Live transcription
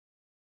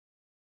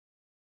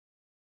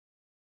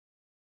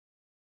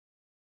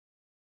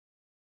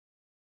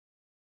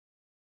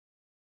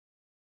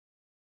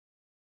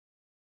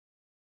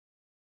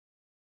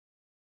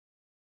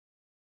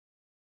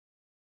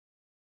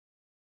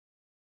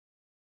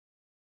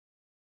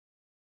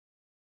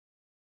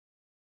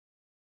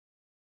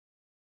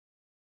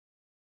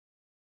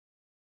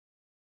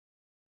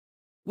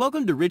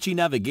Welcome to Ritchie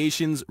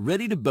Navigation's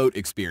Ready to Boat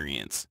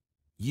experience.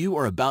 You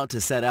are about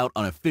to set out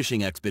on a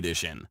fishing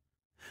expedition.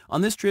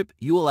 On this trip,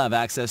 you will have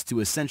access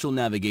to essential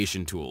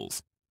navigation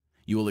tools.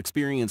 You will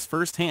experience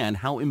firsthand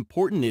how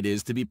important it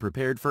is to be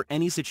prepared for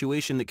any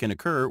situation that can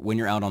occur when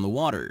you're out on the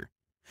water.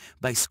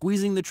 By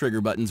squeezing the trigger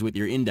buttons with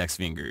your index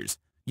fingers,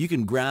 you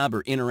can grab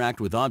or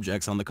interact with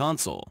objects on the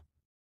console.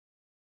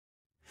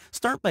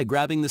 Start by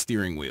grabbing the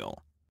steering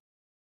wheel.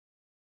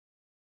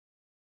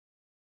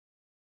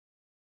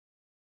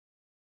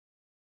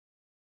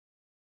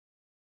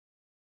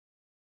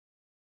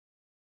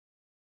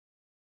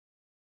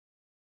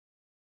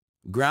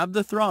 Grab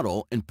the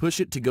throttle and push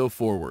it to go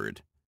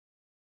forward.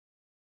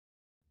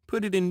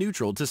 Put it in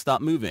neutral to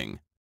stop moving.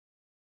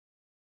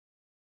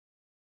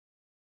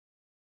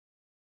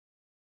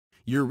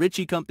 Your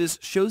Ritchie compass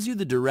shows you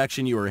the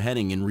direction you are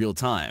heading in real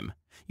time,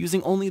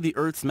 using only the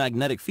Earth's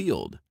magnetic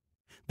field.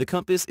 The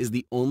compass is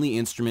the only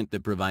instrument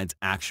that provides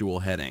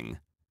actual heading.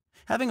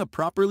 Having a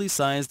properly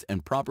sized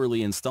and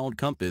properly installed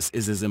compass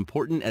is as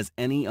important as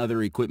any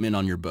other equipment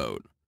on your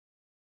boat.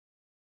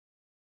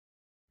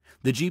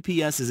 The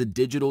GPS is a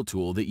digital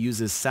tool that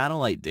uses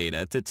satellite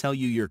data to tell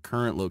you your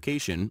current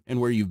location and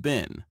where you've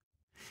been.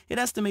 It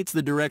estimates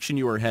the direction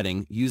you are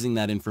heading using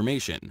that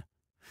information.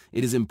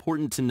 It is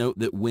important to note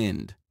that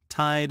wind,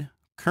 tide,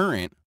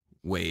 current,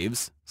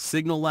 waves,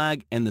 signal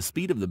lag, and the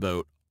speed of the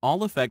boat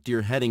all affect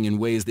your heading in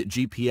ways that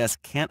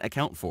GPS can't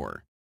account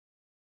for.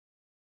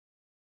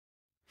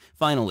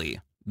 Finally,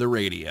 the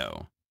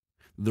radio.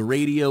 The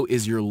radio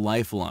is your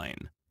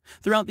lifeline.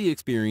 Throughout the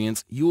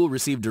experience, you will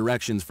receive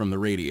directions from the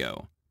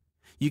radio.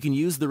 You can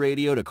use the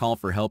radio to call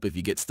for help if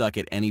you get stuck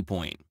at any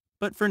point.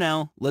 But for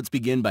now, let's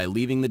begin by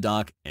leaving the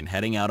dock and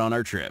heading out on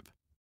our trip.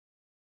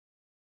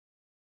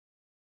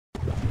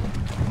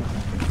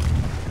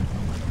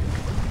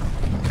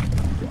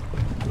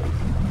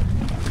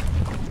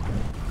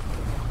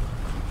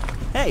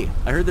 Hey,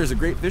 I heard there's a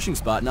great fishing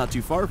spot not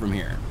too far from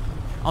here.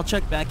 I'll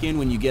check back in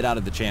when you get out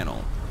of the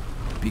channel.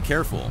 Be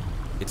careful.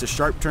 It's a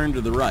sharp turn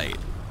to the right.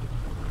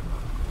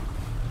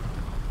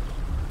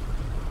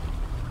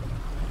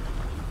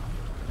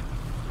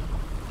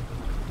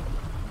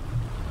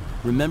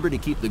 Remember to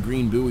keep the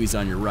green buoys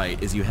on your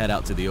right as you head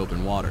out to the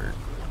open water.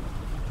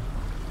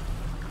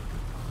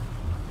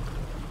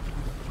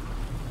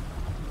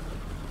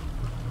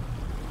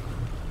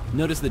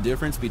 Notice the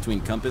difference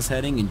between compass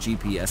heading and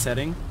GPS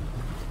heading?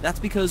 That's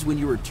because when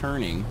you are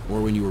turning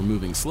or when you are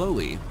moving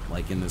slowly,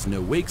 like in this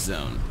no-wake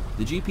zone,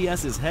 the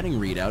GPS's heading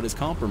readout is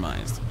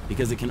compromised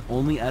because it can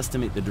only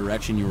estimate the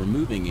direction you are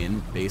moving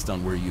in based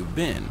on where you've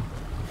been.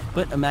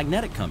 But a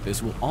magnetic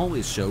compass will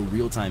always show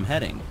real-time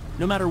heading,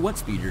 no matter what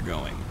speed you're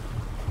going.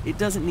 It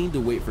doesn't need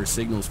to wait for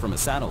signals from a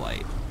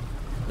satellite.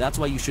 That's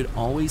why you should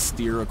always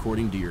steer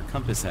according to your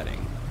compass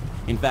heading.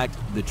 In fact,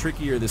 the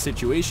trickier the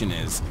situation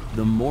is,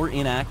 the more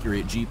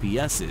inaccurate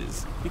GPS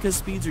is, because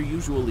speeds are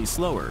usually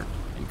slower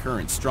and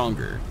currents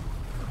stronger.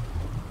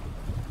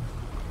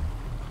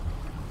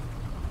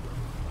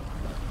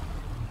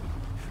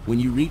 When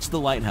you reach the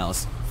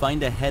lighthouse,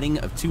 find a heading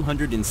of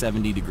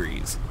 270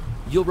 degrees.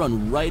 You'll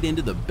run right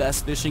into the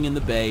best fishing in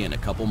the bay in a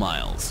couple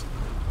miles.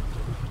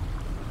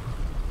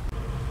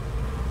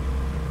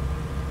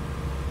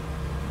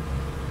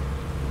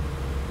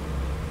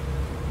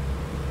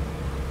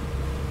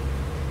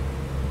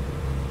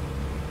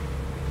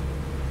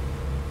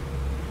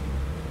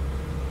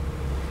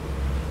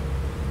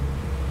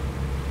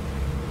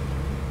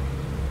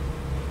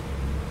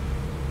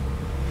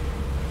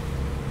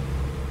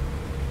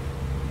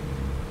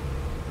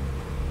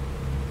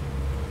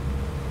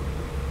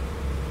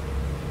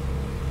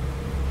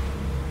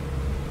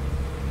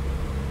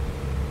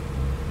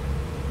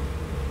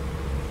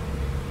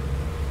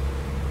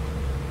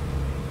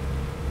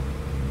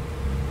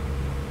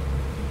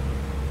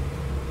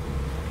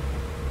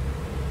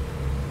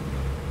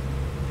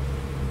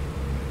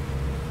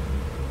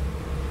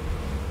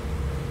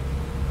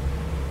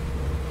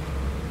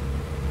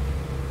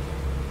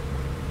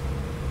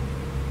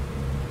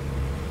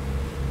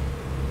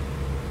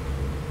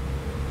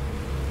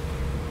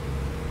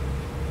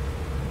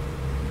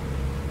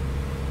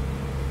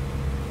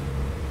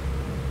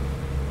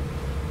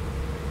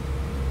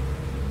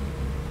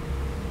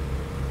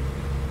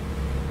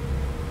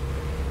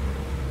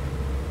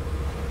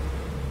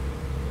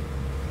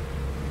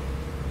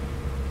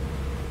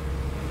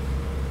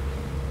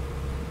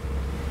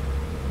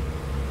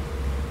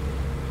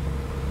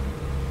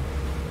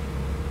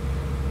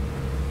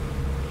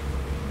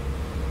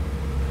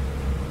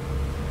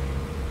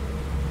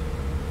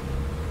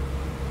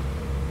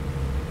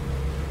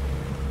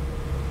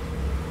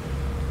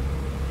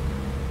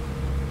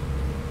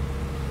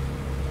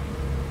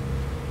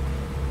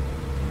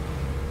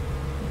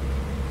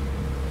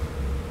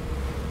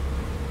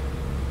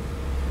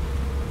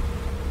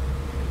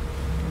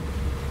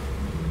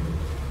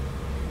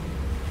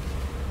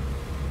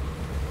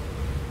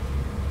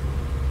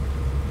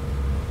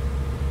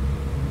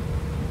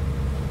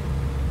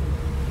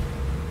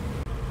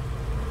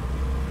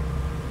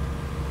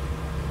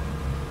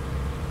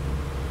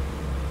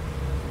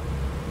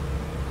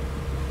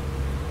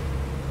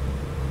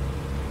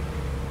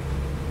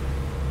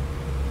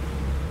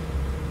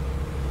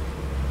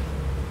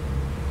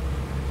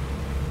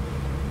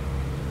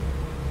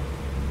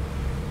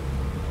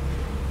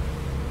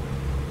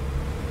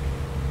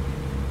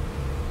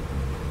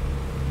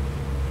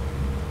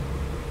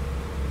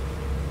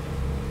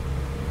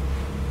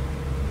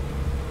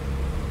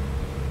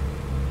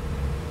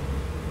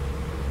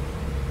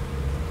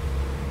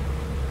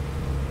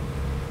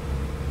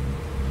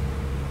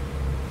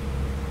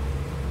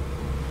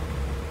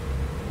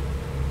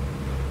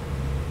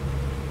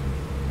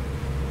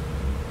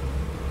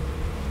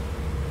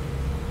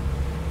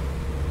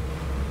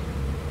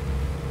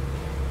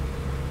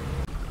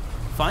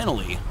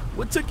 Finally!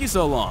 What took you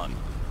so long?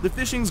 The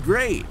fishing's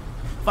great!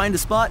 Find a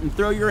spot and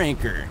throw your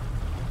anchor.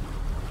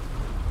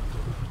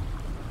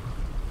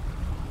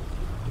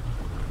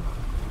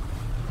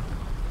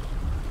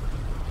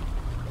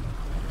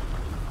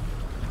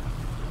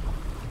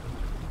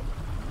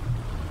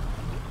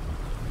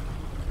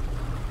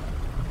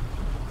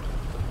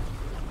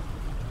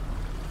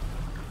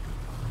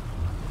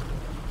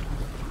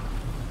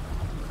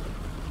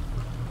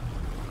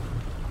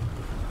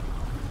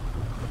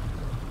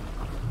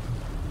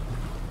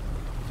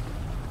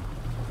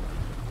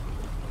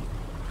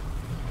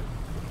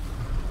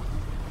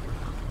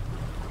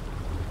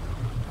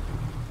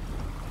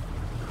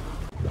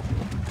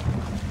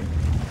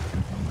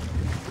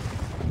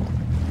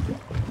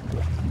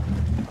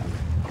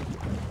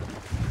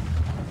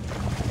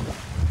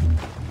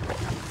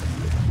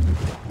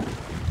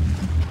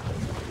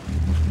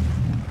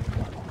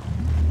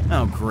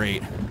 Oh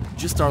great,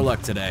 just our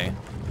luck today.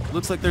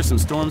 Looks like there's some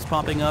storms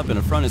popping up and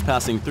a front is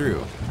passing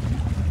through.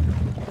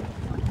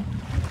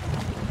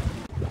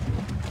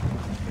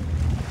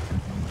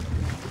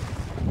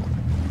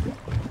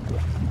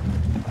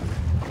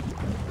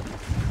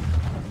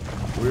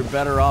 We're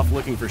better off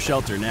looking for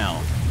shelter now.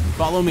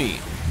 Follow me.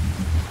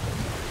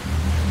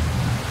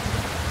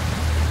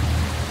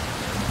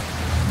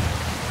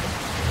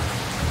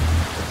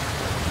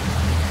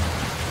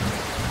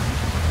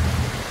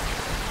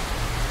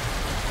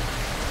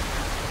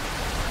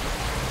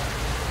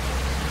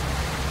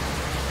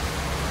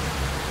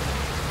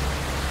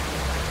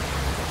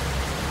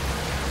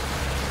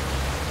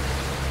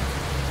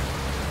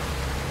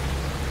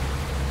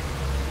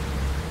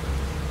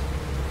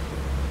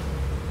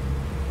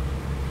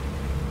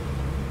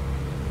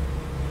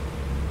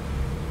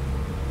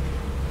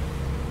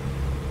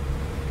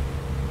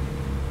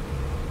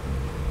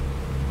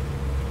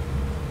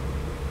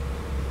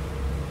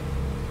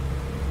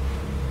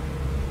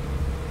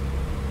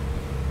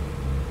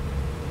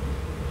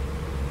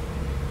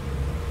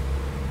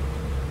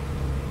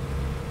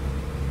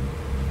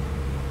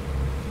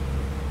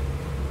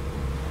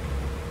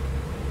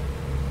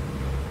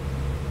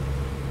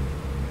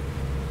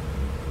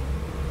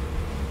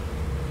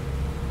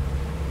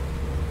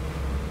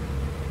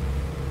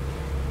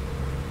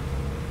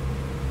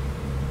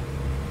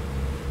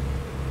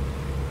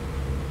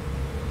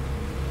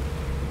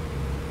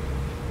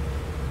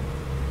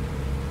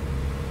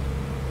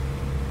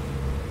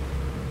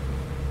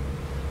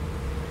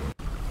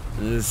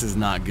 This is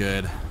not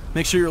good.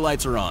 Make sure your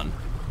lights are on.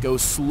 Go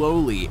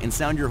slowly and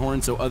sound your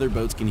horn so other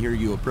boats can hear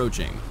you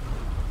approaching.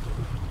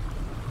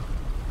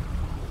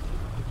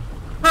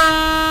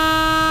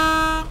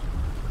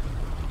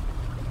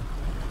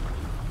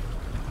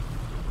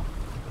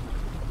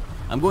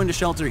 I'm going to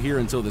shelter here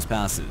until this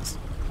passes.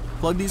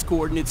 Plug these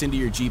coordinates into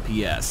your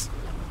GPS.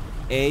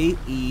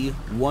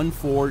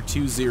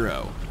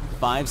 AE1420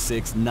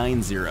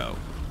 5690.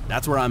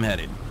 That's where I'm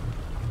headed.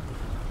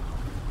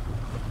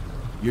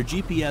 Your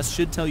GPS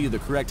should tell you the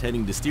correct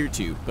heading to steer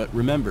to, but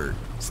remember,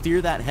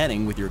 steer that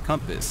heading with your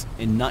compass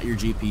and not your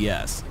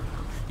GPS.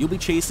 You'll be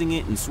chasing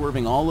it and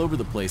swerving all over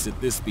the place at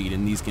this speed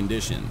in these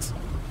conditions.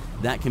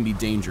 That can be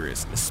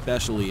dangerous,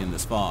 especially in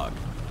this fog.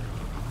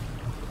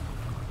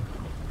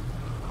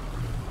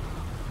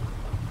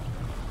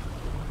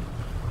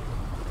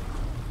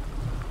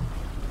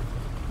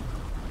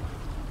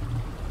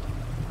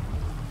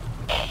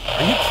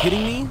 Are you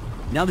kidding me?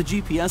 Now the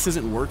GPS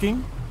isn't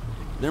working?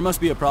 There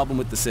must be a problem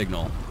with the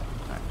signal.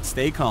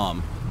 Stay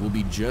calm. We'll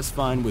be just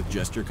fine with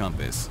just your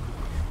compass.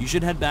 You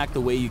should head back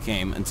the way you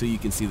came until you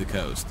can see the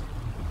coast.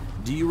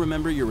 Do you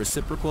remember your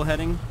reciprocal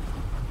heading?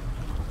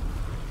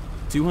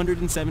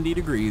 270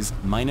 degrees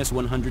minus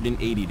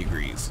 180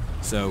 degrees.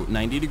 So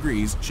 90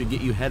 degrees should get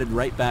you headed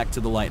right back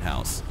to the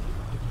lighthouse.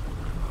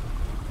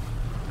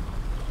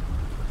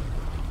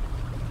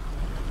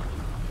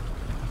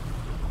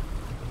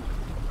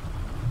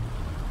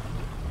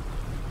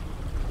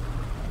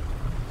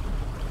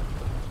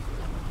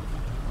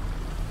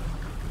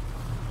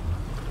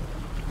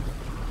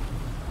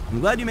 I'm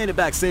glad you made it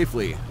back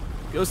safely.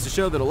 Goes to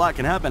show that a lot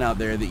can happen out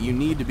there that you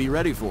need to be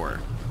ready for.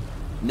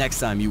 Next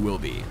time you will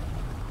be.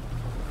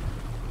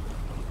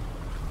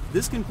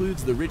 This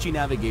concludes the Ritchie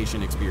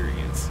Navigation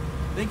experience.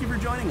 Thank you for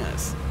joining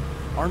us.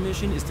 Our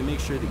mission is to make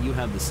sure that you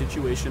have the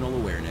situational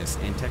awareness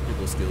and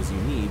technical skills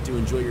you need to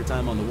enjoy your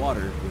time on the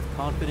water with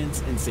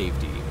confidence and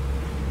safety.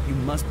 You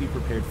must be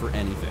prepared for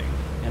anything,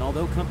 and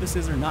although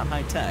compasses are not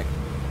high-tech,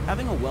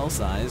 having a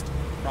well-sized,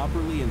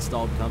 properly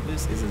installed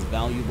compass is as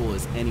valuable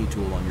as any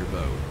tool on your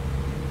boat.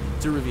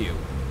 To review,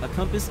 a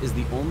compass is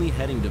the only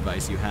heading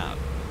device you have,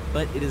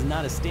 but it is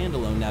not a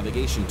standalone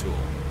navigation tool.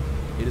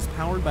 It is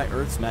powered by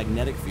Earth's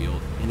magnetic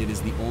field, and it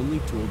is the only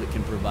tool that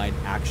can provide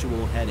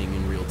actual heading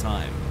in real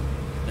time.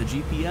 A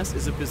GPS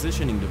is a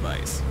positioning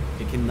device.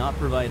 It cannot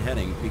provide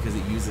heading because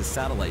it uses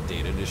satellite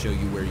data to show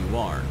you where you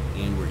are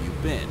and where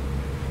you've been.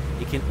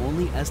 It can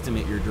only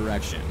estimate your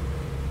direction.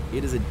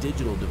 It is a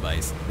digital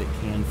device that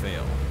can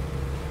fail.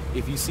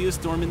 If you see a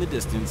storm in the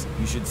distance,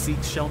 you should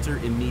seek shelter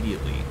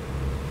immediately.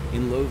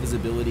 In low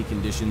visibility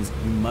conditions,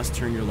 you must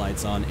turn your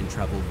lights on and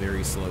travel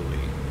very slowly.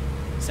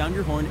 Sound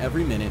your horn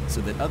every minute so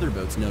that other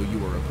boats know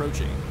you are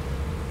approaching.